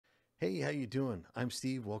Hey, how you doing? I'm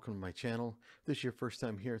Steve. Welcome to my channel. If this is your first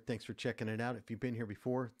time here, thanks for checking it out. If you've been here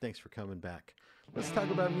before, thanks for coming back. Let's talk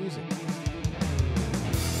about music.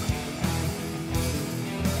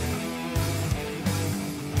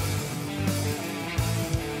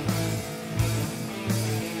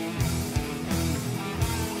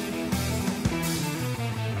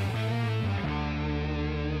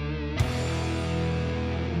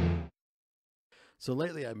 So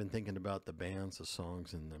lately I've been thinking about the bands, the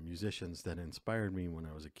songs, and the musicians that inspired me when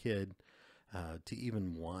I was a kid to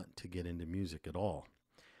even want to get into music at all.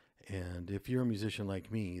 And if you're a musician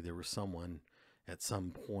like me, there was someone at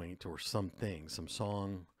some point or something, some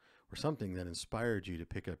song or something that inspired you to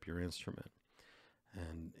pick up your instrument.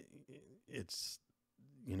 And it's,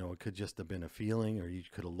 it could just have been a feeling, or you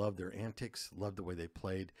could have loved their antics, loved the way they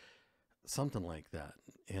played, something like that.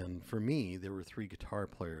 And for me, there were three guitar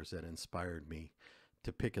players that inspired me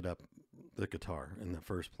to pick it up, the guitar, in the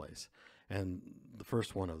first place. And the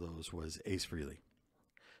first one of those was Ace Frehley.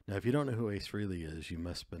 Now, if you don't know who Ace Frehley is, you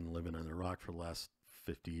must have been living under a rock for the last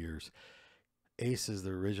 50 years. Ace is the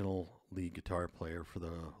original lead guitar player for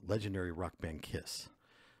the legendary rock band Kiss.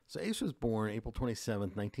 So Ace was born April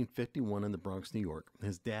 27th, 1951 in the Bronx, New York.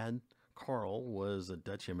 His dad, Carl, was a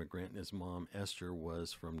Dutch immigrant, and his mom, Esther,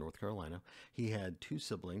 was from North Carolina. He had two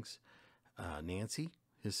siblings, Nancy,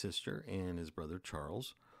 his sister, and his brother,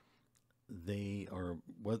 Charles. They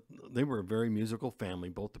were a very musical family.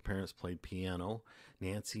 Both the parents played piano.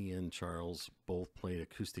 Nancy and Charles both played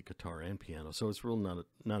acoustic guitar and piano. So it's really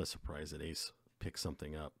not a surprise that Ace picked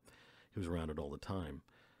something up. He was around it all the time.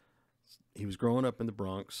 He was growing up in the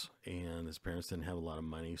Bronx, and his parents didn't have a lot of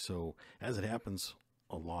money. So as it happens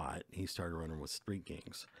a lot, he started running with street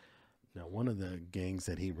gangs. Now, one of the gangs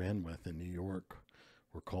that he ran with in New York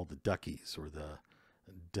were called the Duckies, or the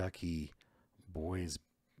Ducky Boys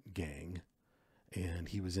gang. And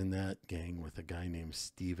he was in that gang with a guy named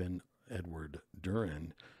Stephen Edward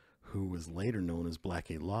Duran, who was later known as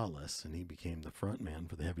Blackie Lawless, and he became the frontman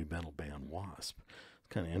for the heavy metal band Wasp. It's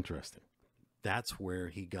kind of interesting. That's where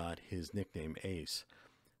he got his nickname Ace.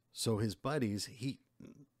 So his buddies,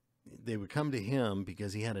 they would come to him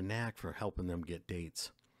because he had a knack for helping them get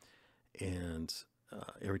dates. And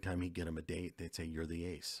every time he'd get them a date, they'd say, "You're the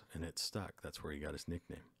Ace." And it stuck. That's where he got his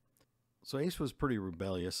nickname. So Ace was pretty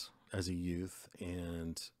rebellious as a youth,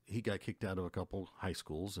 and he got kicked out of a couple high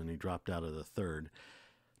schools, and he dropped out of the third.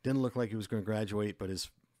 Didn't look like he was going to graduate, but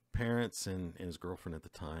his parents and his girlfriend at the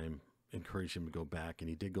time encouraged him to go back, and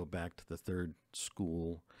he did go back to the third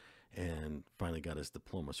school and finally got his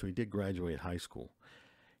diploma. So he did graduate high school.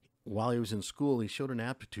 While he was in school, he showed an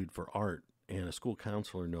aptitude for art, and a school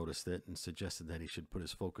counselor noticed it and suggested that he should put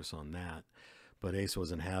his focus on that. But Ace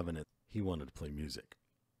wasn't having it. He wanted to play music.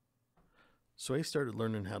 So Ace started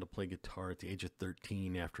learning how to play guitar at the age of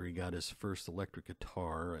 13 after he got his first electric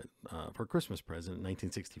guitar for a Christmas present in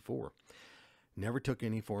 1964. Never took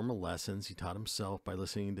any formal lessons. He taught himself by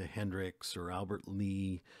listening to Hendrix or Albert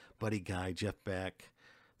Lee, Buddy Guy, Jeff Beck,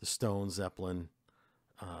 the Stones, Zeppelin,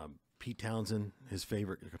 Pete Townsend, his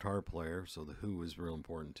favorite guitar player, so The Who was real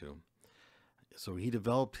important to him. So he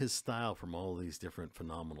developed his style from all of these different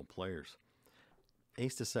phenomenal players.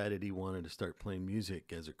 Ace decided he wanted to start playing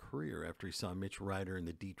music as a career after he saw Mitch Ryder and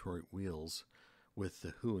the Detroit Wheels with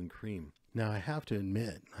The Who and Cream. Now, I have to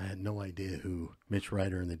admit, I had no idea who Mitch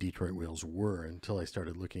Ryder and the Detroit Wheels were until I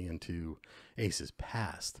started looking into Ace's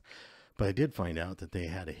past. But I did find out that they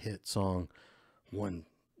had a hit song, one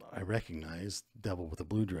I recognized, "Devil with a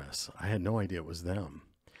Blue Dress." I had no idea it was them.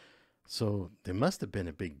 So they must have been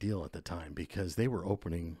a big deal at the time because they were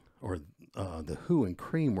opening, or The Who and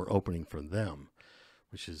Cream were opening for them,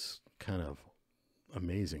 which is kind of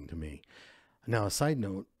amazing to me. Now, a side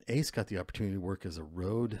note, Ace got the opportunity to work as a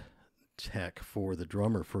road tech for the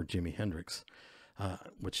drummer for Jimi Hendrix,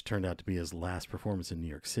 which turned out to be his last performance in New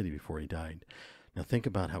York City before he died. Now, think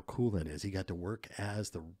about how cool that is. He got to work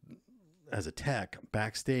as a tech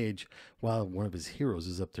backstage while one of his heroes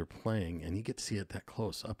is up there playing, and you get to see it that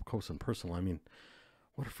close, up close and personal. I mean,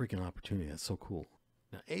 what a freaking opportunity. That's so cool.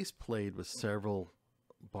 Now, Ace played with several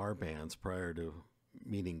bar bands prior to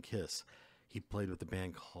meeting Kiss. He played with a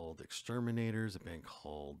band called Exterminators, a band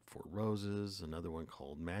called Four Roses, another one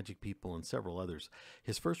called Magic People, and several others.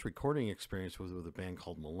 His first recording experience was with a band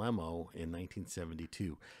called Malemo in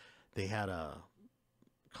 1972. They had a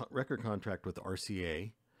record contract with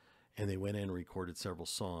RCA, and they went in and recorded several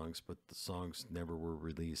songs, but the songs never were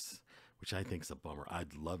released, which I think is a bummer.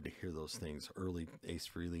 I'd love to hear those things. Early Ace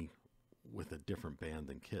Frehley with a different band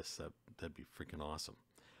than Kiss. That'd be freaking awesome.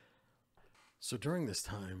 So during this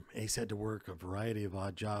time, Ace had to work a variety of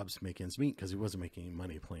odd jobs to make ends meet because he wasn't making any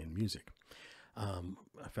money playing music.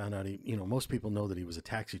 I found out most people know that he was a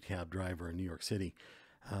taxi cab driver in New York City.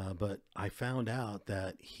 But I found out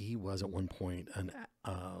that he was at one point an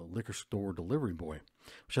liquor store delivery boy,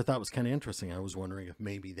 which I thought was kind of interesting. I was wondering if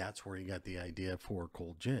maybe that's where he got the idea for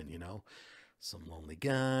cold gin, some lonely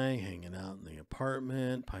guy hanging out in the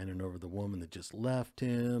apartment, pining over the woman that just left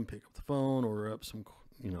him, pick up the phone, order up some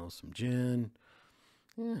gin.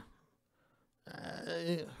 Yeah.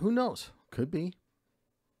 Who knows? Could be.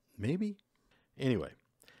 Maybe. Anyway,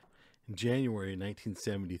 in January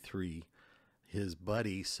 1973, his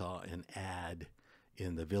buddy saw an ad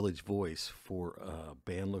in the Village Voice for a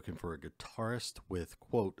band looking for a guitarist with,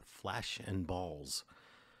 quote, flash and balls.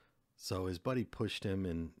 So his buddy pushed him,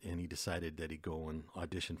 and he decided that he'd go and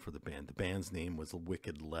audition for the band. The band's name was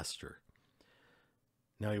Wicked Lester.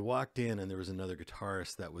 Now he walked in, and there was another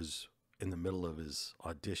guitarist that was in the middle of his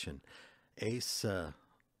audition. Ace,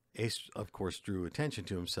 of course, drew attention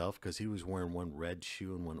to himself because he was wearing one red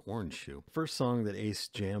shoe and one orange shoe. First song that Ace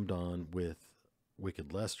jammed on with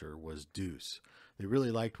Wicked Lester was Deuce. They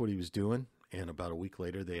really liked what he was doing, and about a week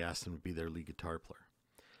later, they asked him to be their lead guitar player.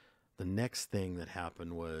 The next thing that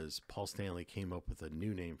happened was Paul Stanley came up with a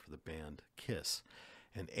new name for the band, Kiss,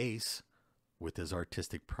 and Ace, with his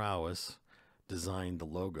artistic prowess, designed the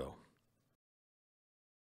logo.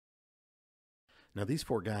 Now, these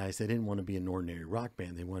four guys, they didn't want to be an ordinary rock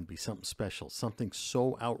band. They wanted to be something special, something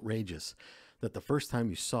so outrageous that the first time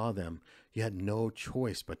you saw them, you had no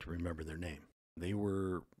choice but to remember their name. They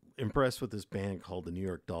were impressed with this band called the New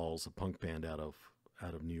York Dolls, a punk band out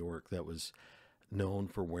of New York that was known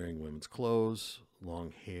for wearing women's clothes,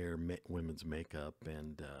 long hair, women's makeup,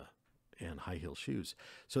 and high heel shoes.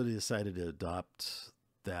 So they decided to adopt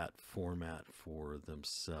that format for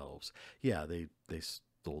themselves. Yeah, they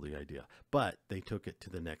stole the idea, but they took it to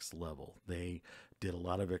the next level. They did a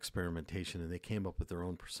lot of experimentation, and they came up with their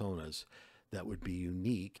own personas that would be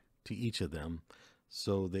unique to each of them.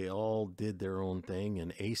 So they all did their own thing,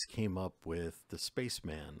 and Ace came up with the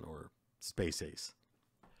Spaceman, or Space Ace.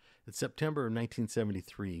 In September of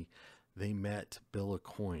 1973, they met Bill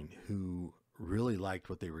Aucoin, who really liked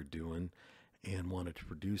what they were doing and wanted to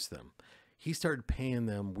produce them. He started paying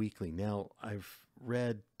them weekly. Now, I've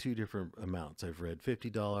read two different amounts. I've read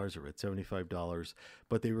 $50, I read $75,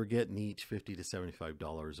 but they were getting each $50 to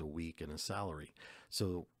 $75 a week in a salary.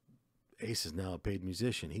 So Ace is now a paid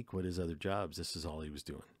musician. He quit his other jobs. This is all he was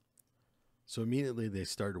doing. So immediately they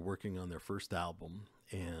started working on their first album,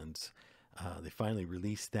 and they finally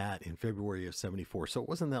released that in February of 74. So it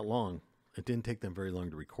wasn't that long. It didn't take them very long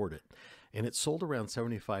to record it. And it sold around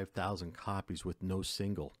 75,000 copies with no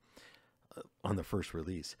single on the first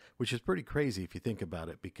release, which is pretty crazy if you think about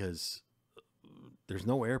it, because there's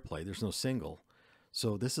no airplay, there's no single.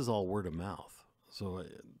 So this is all word of mouth. So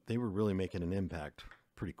they were really making an impact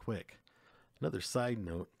pretty quick. Another side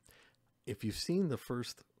note, if you've seen the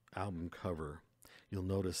first album cover, you'll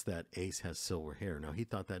notice that Ace has silver hair. Now, he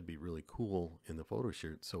thought that'd be really cool in the photo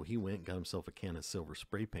shoot, so he went and got himself a can of silver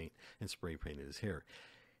spray paint and spray painted his hair.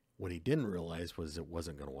 What he didn't realize was it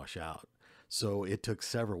wasn't going to wash out. So it took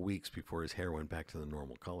several weeks before his hair went back to the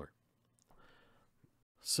normal color.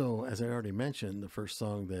 So, as I already mentioned, the first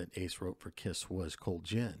song that Ace wrote for Kiss was Cold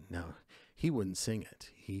Gin. Now, he wouldn't sing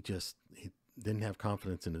it. He didn't have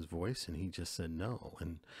confidence in his voice, and he just said no.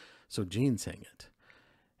 And so Gene sang it.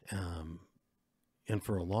 And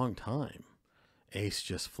for a long time, Ace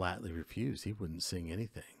just flatly refused. He wouldn't sing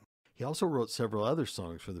anything. He also wrote several other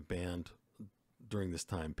songs for the band during this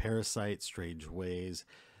time. Parasite, Strange Ways,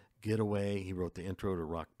 Getaway. He wrote the intro to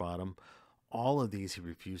Rock Bottom. All of these he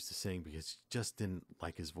refused to sing because he just didn't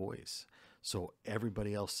like his voice. So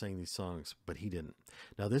everybody else sang these songs, but he didn't.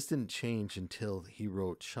 Now, this didn't change until he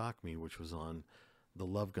wrote Shock Me, which was on the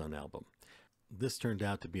Love Gun album. This turned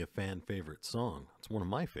out to be a fan favorite song. It's one of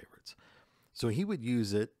my favorites. So he would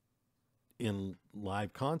use it in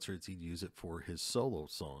live concerts. He'd use it for his solo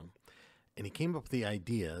song. And he came up with the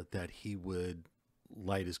idea that he would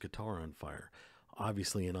light his guitar on fire,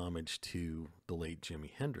 obviously in homage to the late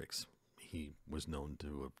Jimi Hendrix. He was known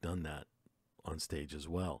to have done that on stage as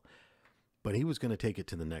well. But he was going to take it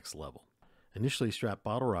to the next level. Initially, he strapped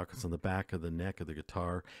bottle rockets on the back of the neck of the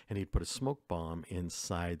guitar, and he'd put a smoke bomb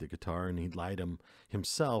inside the guitar, and he'd light him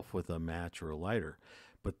himself with a match or a lighter.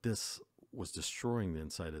 But this was destroying the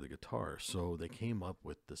inside of the guitar, so they came up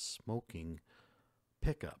with the smoking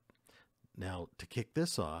pickup. Now, to kick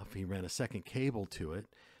this off, he ran a second cable to it,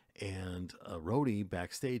 and a roadie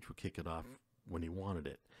backstage would kick it off when he wanted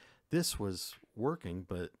it. This was working,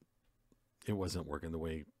 but it wasn't working the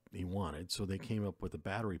way he wanted, so they came up with a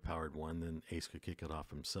battery-powered one, then Ace could kick it off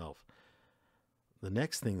himself. The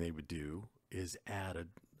next thing they would do is add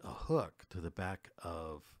a hook to the back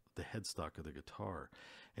of the headstock of the guitar.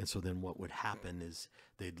 And so then what would happen is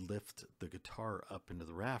they'd lift the guitar up into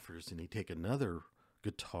the rafters, and he'd take another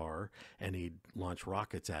guitar and he'd launch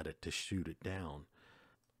rockets at it to shoot it down.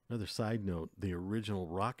 Another side note, the original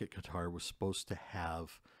rocket guitar was supposed to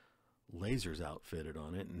have lasers outfitted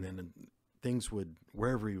on it, and then things would,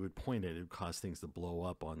 wherever he would point it would cause things to blow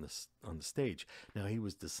up on the stage. Now, he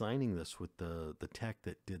was designing this with the tech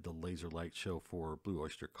that did the laser light show for Blue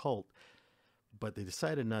Oyster Cult, but they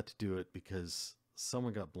decided not to do it because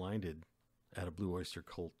someone got blinded at a Blue Oyster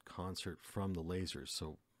Cult concert from the lasers.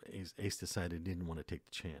 So Ace decided he didn't want to take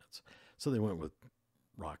the chance. So they went with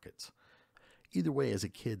rockets. Either way, as a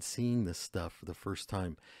kid seeing this stuff for the first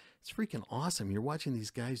time, it's freaking awesome. You're watching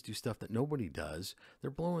these guys do stuff that nobody does.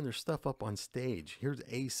 They're blowing their stuff up on stage. Here's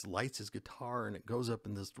Ace lights his guitar and it goes up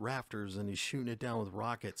in the rafters and he's shooting it down with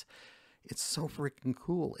rockets. It's so freaking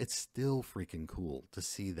cool. It's still freaking cool to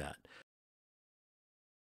see that.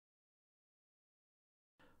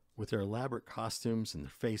 With their elaborate costumes and their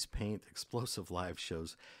face paint, explosive live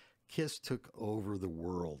shows, Kiss took over the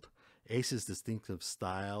world. Ace's distinctive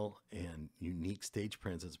style and unique stage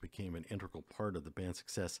presence became an integral part of the band's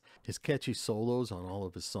success. His catchy solos on all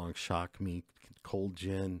of his songs, Shock Me, Cold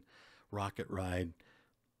Gin, Rocket Ride,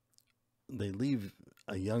 they leave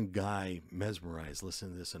a young guy mesmerized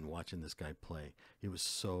listening to this and watching this guy play. It was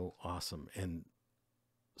so awesome and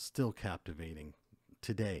still captivating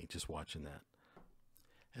today, just watching that.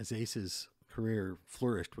 As Ace's career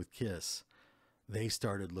flourished with Kiss, they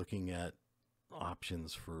started looking at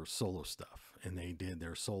options for solo stuff, and they did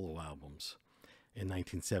their solo albums. In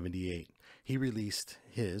 1978, he released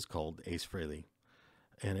his, called Ace Frehley,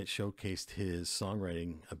 and it showcased his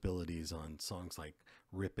songwriting abilities on songs like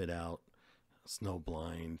Rip It Out,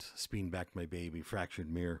 Snowblind, Spin Back My Baby, Fractured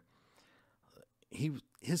Mirror.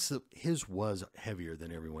 His was heavier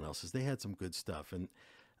than everyone else's. They had some good stuff, and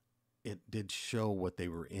it did show what they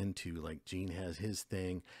were into. Like Gene has his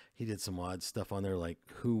thing. He did some odd stuff on there. Like,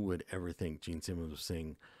 who would ever think Gene Simmons would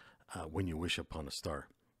sing When You Wish Upon a Star?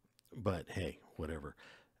 But hey, whatever.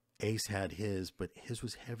 Ace had his, but his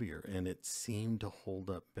was heavier and it seemed to hold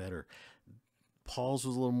up better. Paul's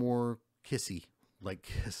was a little more kissy, like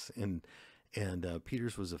Kiss, and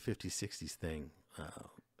Peter's was a 50s, 60s thing.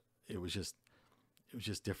 It was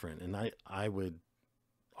just different. And I would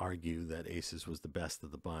argue that Ace's was the best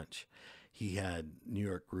of the bunch. He had New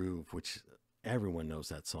York Groove, which everyone knows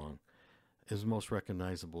that song. Is the most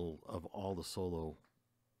recognizable of all the solo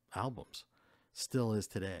albums. Still is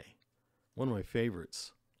today. One of my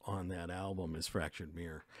favorites on that album is Fractured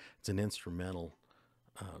Mirror. It's an instrumental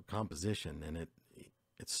composition, and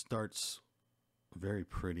it starts very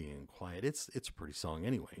pretty and quiet. It's a pretty song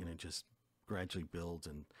anyway, and it just gradually builds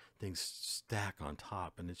and things stack on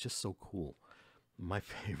top, and it's just so cool. My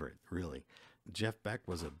favorite, really. Jeff Beck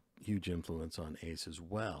was a huge influence on Ace as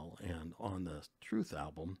well. And on the Truth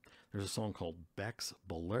album, there's a song called Beck's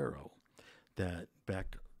Bolero that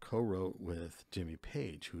Beck co-wrote with Jimmy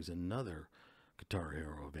Page, who's another guitar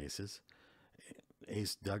hero of Ace's.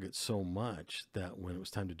 Ace dug it so much that when it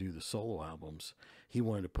was time to do the solo albums, he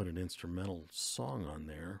wanted to put an instrumental song on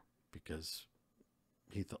there because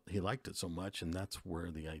he liked it so much, and that's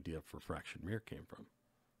where the idea for Fractured Mirror came from.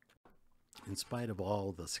 In spite of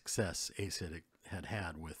all the success Ace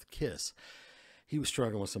had with Kiss, he was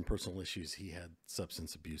struggling with some personal issues. He had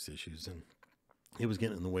substance abuse issues, and it was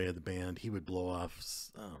getting in the way of the band. He would blow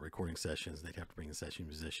off recording sessions. They'd have to bring in session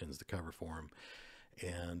musicians to cover for him,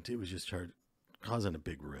 and it was just causing a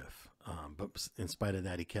big riff. But in spite of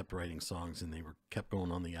that, he kept writing songs, and they kept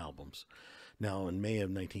going on the albums. Now, in May of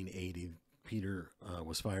 1980, Peter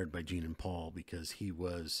was fired by Gene and Paul because he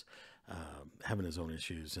was having his own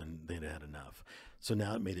issues and they'd had enough. So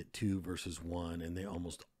now it made it 2 versus 1, and they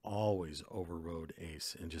almost always overrode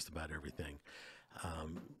Ace in just about everything.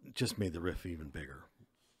 Just made the riff even bigger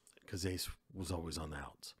because Ace was always on the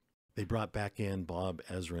outs. They brought back in Bob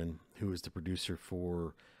Ezrin, who was the producer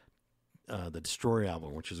for the Destroyer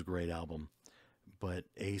album, which is a great album, but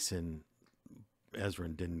Ace and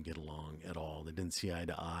Ezrin didn't get along at all. They didn't see eye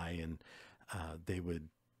to eye, and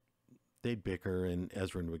they'd bicker, and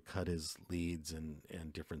Ezrin would cut his leads and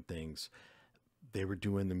different things. They were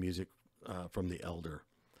doing the music from The Elder,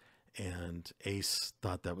 and Ace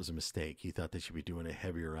thought that was a mistake. He thought they should be doing a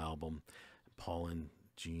heavier album. Paul and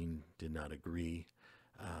Gene did not agree,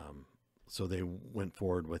 so they went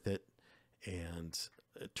forward with it, and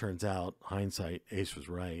it turns out, hindsight, Ace was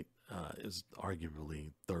right. Is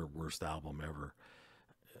arguably their worst album ever.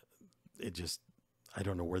 I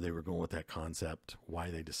don't know where they were going with that concept, why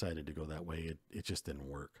they decided to go that way. It just didn't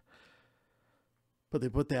work. But they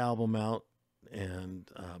put the album out,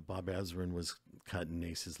 and Bob Ezrin was cutting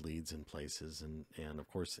Ace's leads in places, and of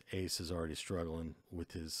course Ace is already struggling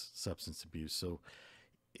with his substance abuse, so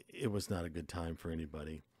it was not a good time for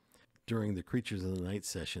anybody. During the Creatures of the Night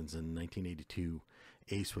sessions in 1982,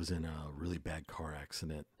 Ace was in a really bad car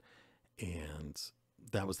accident, and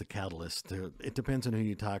that was the catalyst. It depends on who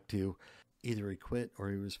you talk to. Either he quit or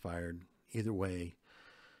he was fired. Either way,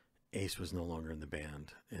 Ace was no longer in the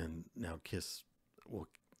band, and now Kiss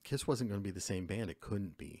wasn't going to be the same band. It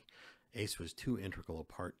couldn't be. Ace was too integral a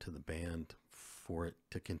part to the band for it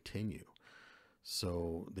to continue.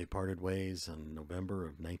 So they parted ways in November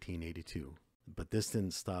of 1982. But this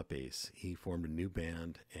didn't stop Ace. He formed a new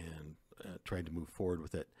band and tried to move forward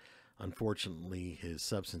with it. Unfortunately, his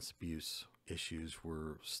substance abuse issues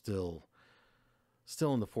were still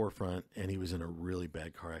in the forefront, and he was in a really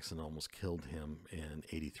bad car accident, almost killed him in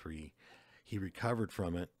 83. He recovered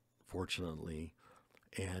from it, fortunately,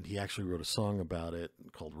 and he actually wrote a song about it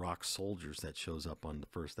called Rock Soldiers that shows up on the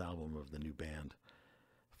first album of the new band,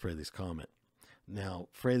 Frehley's Comet. Now,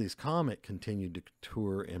 Frehley's Comet continued to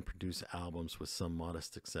tour and produce albums with some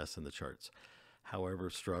modest success in the charts. However,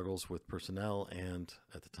 struggles with personnel and,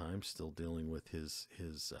 at the time, still dealing with his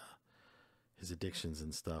addictions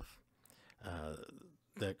and stuff,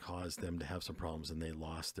 that caused them to have some problems, and they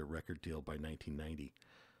lost their record deal by 1990.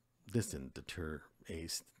 This didn't deter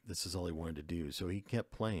Ace. This is all he wanted to do. So he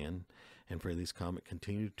kept playing, and Frehley's Comet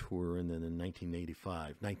continued to tour, and then in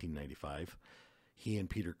 1995, he and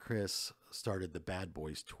Peter Criss started the Bad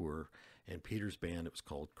Boys tour, and Peter's band, it was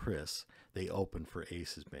called Criss, they opened for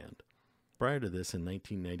Ace's band. Prior to this, in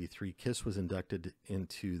 1993, Kiss was inducted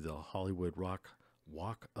into the Hollywood Rock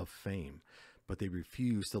Walk of Fame, but they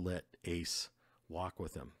refused to let Ace walk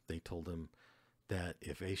with them. They told him that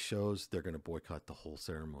if Ace shows, they're going to boycott the whole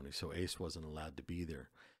ceremony, so Ace wasn't allowed to be there.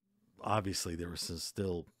 Obviously, there was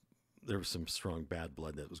some strong bad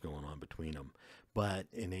blood that was going on between them, but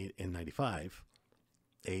in 95,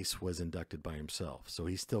 Ace was inducted by himself, so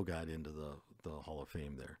he still got into the Hall of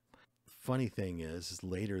Fame there. Funny thing is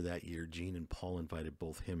later that year, Gene and Paul invited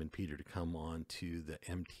both him and Peter to come on to the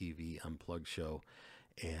MTV Unplugged show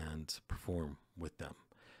and perform with them.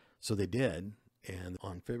 So they did, and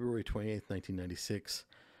on February 28th, 1996,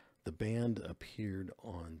 the band appeared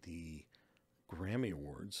on the Grammy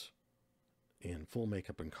Awards in full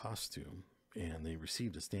makeup and costume, and they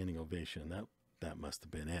received a standing ovation. That must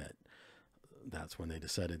have been it. That's when they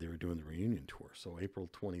decided they were doing the reunion tour. So April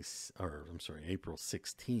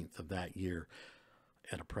 16th of that year,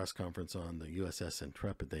 at a press conference on the USS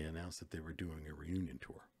Intrepid, they announced that they were doing a reunion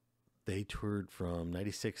tour. They toured from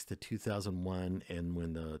 96 to 2001, and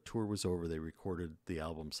when the tour was over, they recorded the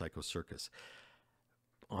album Psycho Circus.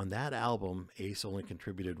 On that album, Ace only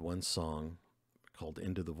contributed one song called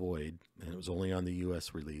Into the Void, and it was only on the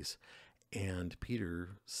US release, and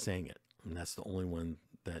Peter sang it, and that's the only one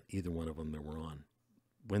that either one of them that were on.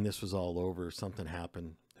 When this was all over, something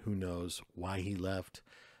happened. Who knows why he left?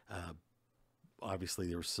 Obviously,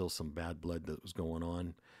 there was still some bad blood that was going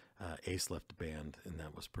on. Ace left the band, and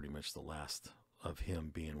that was pretty much the last of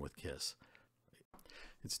him being with Kiss.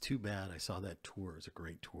 It's too bad. I saw that tour. It was a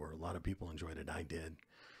great tour. A lot of people enjoyed it. I did.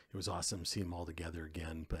 It was awesome to see them all together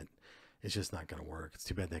again, but it's just not going to work. It's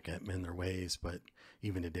too bad they got in their ways, but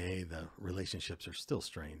even today, the relationships are still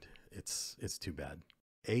strained. It's too bad.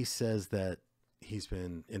 Ace says that he's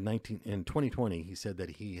been in 2020. He said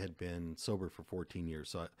that he had been sober for 14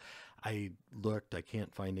 years. So I looked. I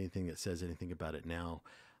can't find anything that says anything about it now.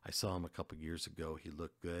 I saw him a couple years ago. He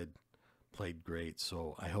looked good, played great.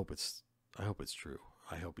 So I hope it's true.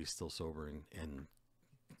 I hope he's still sober and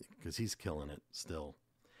because he's killing it still.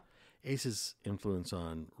 Ace's influence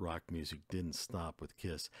on rock music didn't stop with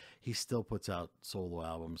Kiss. He still puts out solo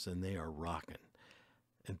albums, and they are rocking.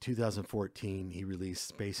 In 2014, he released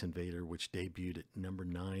Space Invader, which debuted at number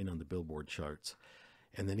 9 on the Billboard charts.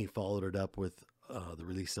 And then he followed it up with the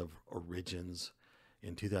release of Origins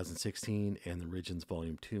in 2016 and Origins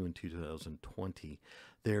Volume 2 in 2020.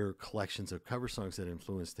 They're collections of cover songs that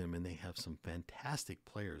influenced him, and they have some fantastic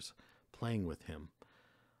players playing with him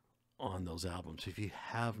on those albums. If you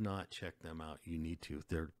have not checked them out, you need to.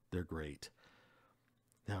 They're great.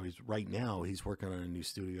 Now right now he's working on a new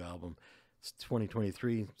studio album. It's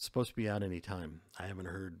 2023, it's supposed to be out any time. I haven't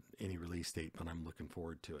heard any release date, but I'm looking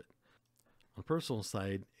forward to it. On the personal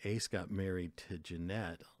side, Ace got married to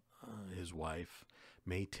Jeanette, his wife,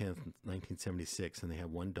 May 10th, 1976, and they have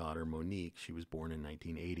one daughter, Monique. She was born in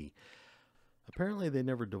 1980. Apparently they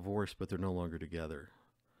never divorced, but they're no longer together.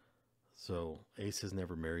 So Ace has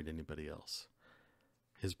never married anybody else.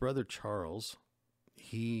 His brother Charles,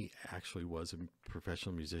 He actually was a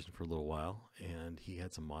professional musician for a little while, and he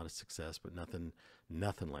had some modest success, but nothing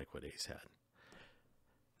like what Ace had.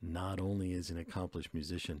 Not only is he an accomplished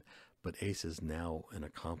musician, but Ace is now an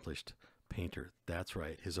accomplished painter. That's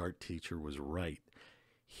right. His art teacher was right.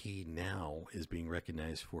 He now is being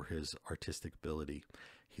recognized for his artistic ability.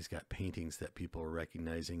 He's got paintings that people are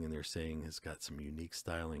recognizing, and they're saying has got some unique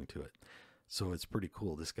styling to it. So it's pretty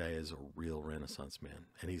cool. This guy is a real Renaissance man,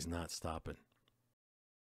 and he's not stopping.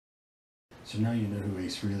 So now you know who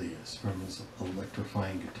Ace Frehley is, from his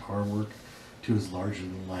electrifying guitar work to his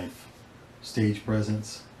larger-than-life stage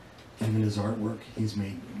presence. Even his artwork, he's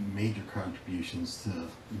made major contributions to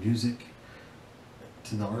music,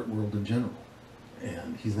 to the art world in general.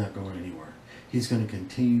 And he's not going anywhere. He's going to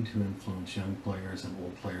continue to influence young players and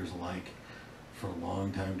old players alike for a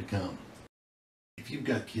long time to come. If you've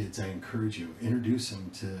got kids, I encourage you, introduce them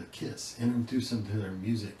to Kiss. Introduce them to their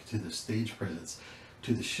music, to the stage presence,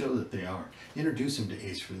 to the show that they are. Introduce them to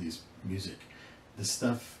Ace Frehley's music. This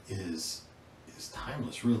stuff is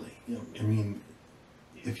timeless, really. You know, I mean,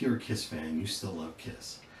 if you're a Kiss fan, you still love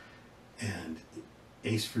Kiss. And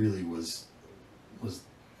Ace Frehley was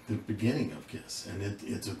the beginning of Kiss, and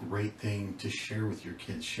it's a great thing to share with your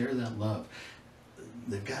kids. Share that love.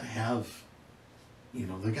 They've got to have,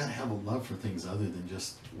 they've got to have a love for things other than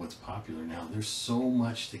just what's popular now. There's so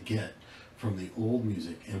much to get from the old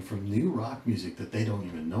music and from new rock music that they don't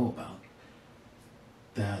even know about,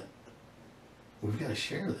 that we've got to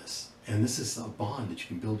share this. And this is a bond that you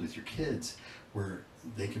can build with your kids where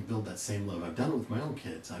they can build that same love. I've done it with my own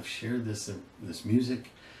kids. I've shared this music,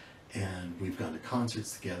 and we've gone to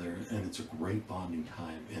concerts together, and it's a great bonding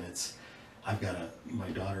time. And I've got my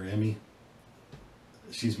daughter Emmy,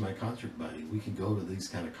 she's my concert buddy. We can go to these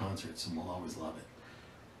kind of concerts and we'll always love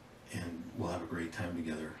it. And we'll have a great time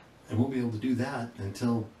together. And we'll be able to do that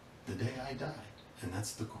until the day I die. And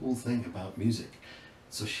that's the cool thing about music.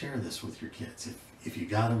 So share this with your kids. If you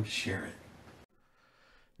got them, share it.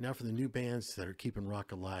 Now for the new bands that are keeping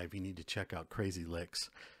rock alive, you need to check out Crazy Licks.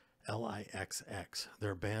 LIXX.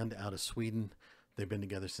 They're a band out of Sweden. They've been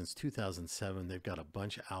together since 2007. They've got a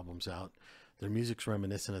bunch of albums out. Their music's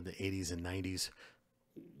reminiscent of the 80s and 90s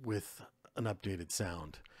with an updated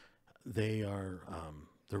sound. They're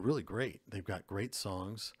really great. They've got great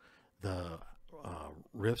songs. The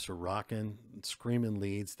riffs are rocking, screaming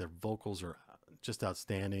leads. Their vocals are just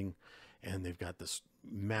outstanding, and they've got this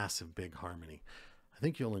massive big harmony. I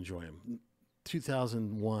think you'll enjoy them.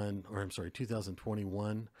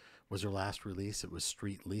 2021 was their last release. It was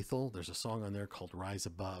Street Lethal. There's a song on there called Rise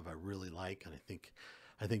Above I really like, and I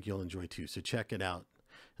think you'll enjoy too. So check it out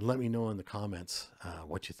and let me know in the comments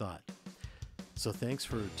what you thought. So thanks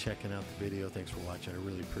for checking out the video. Thanks for watching. I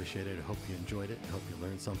really appreciate it. I hope you enjoyed it. I hope you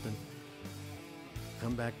learned something.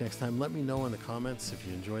 Come back next time. Let me know in the comments if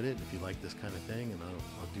you enjoyed it, if you like this kind of thing, and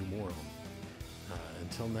I'll do more of them.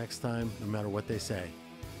 Until next time, no matter what they say,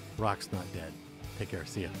 rock's not dead. Take care.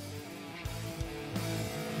 See ya.